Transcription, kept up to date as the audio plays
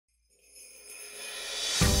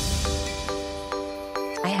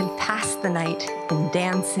had passed the night in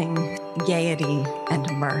dancing, gaiety, and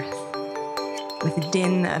mirth, with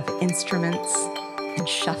din of instruments and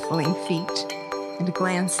shuffling feet and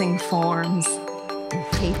glancing forms and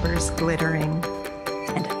tapers glittering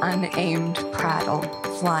and unaimed prattle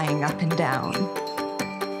flying up and down,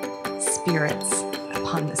 spirits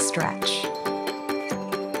upon the stretch.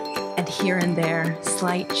 And here and there,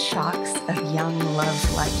 slight shocks of young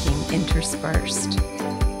love-liking interspersed,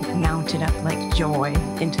 mounted up like joy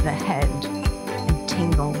into the head and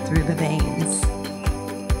tingled through the veins.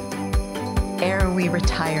 Ere we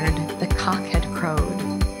retired, the cock had crowed,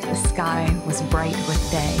 the sky was bright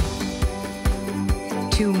with day.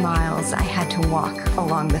 2 miles I had to walk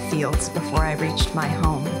along the fields before I reached my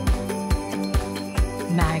home.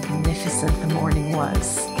 Magnificent the morning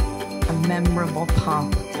was, a memorable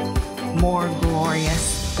pomp, more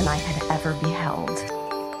glorious than I had ever beheld.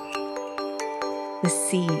 The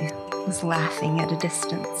sea was laughing at a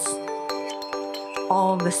distance.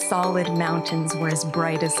 All the solid mountains were as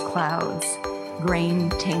bright as clouds,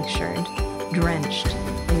 grain tinctured, drenched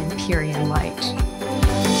in Empyrean light.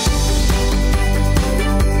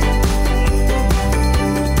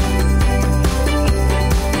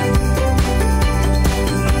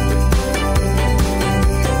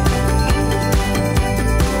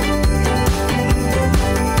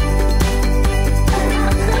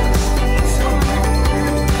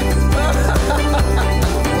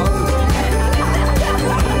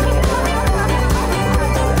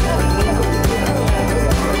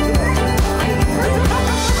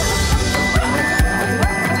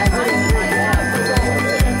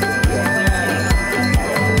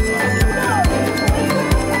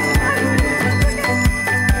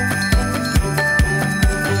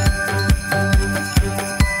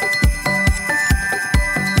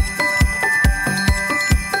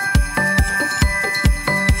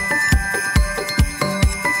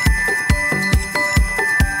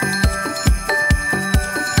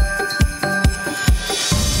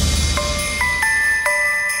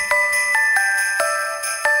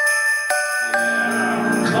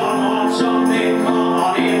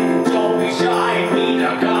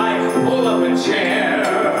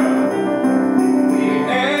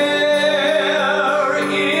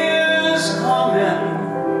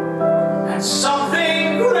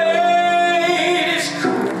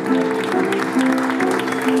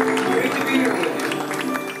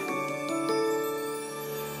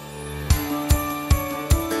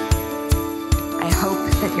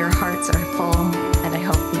 That your hearts are full, and I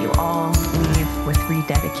hope that you all leave with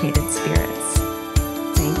rededicated spirits.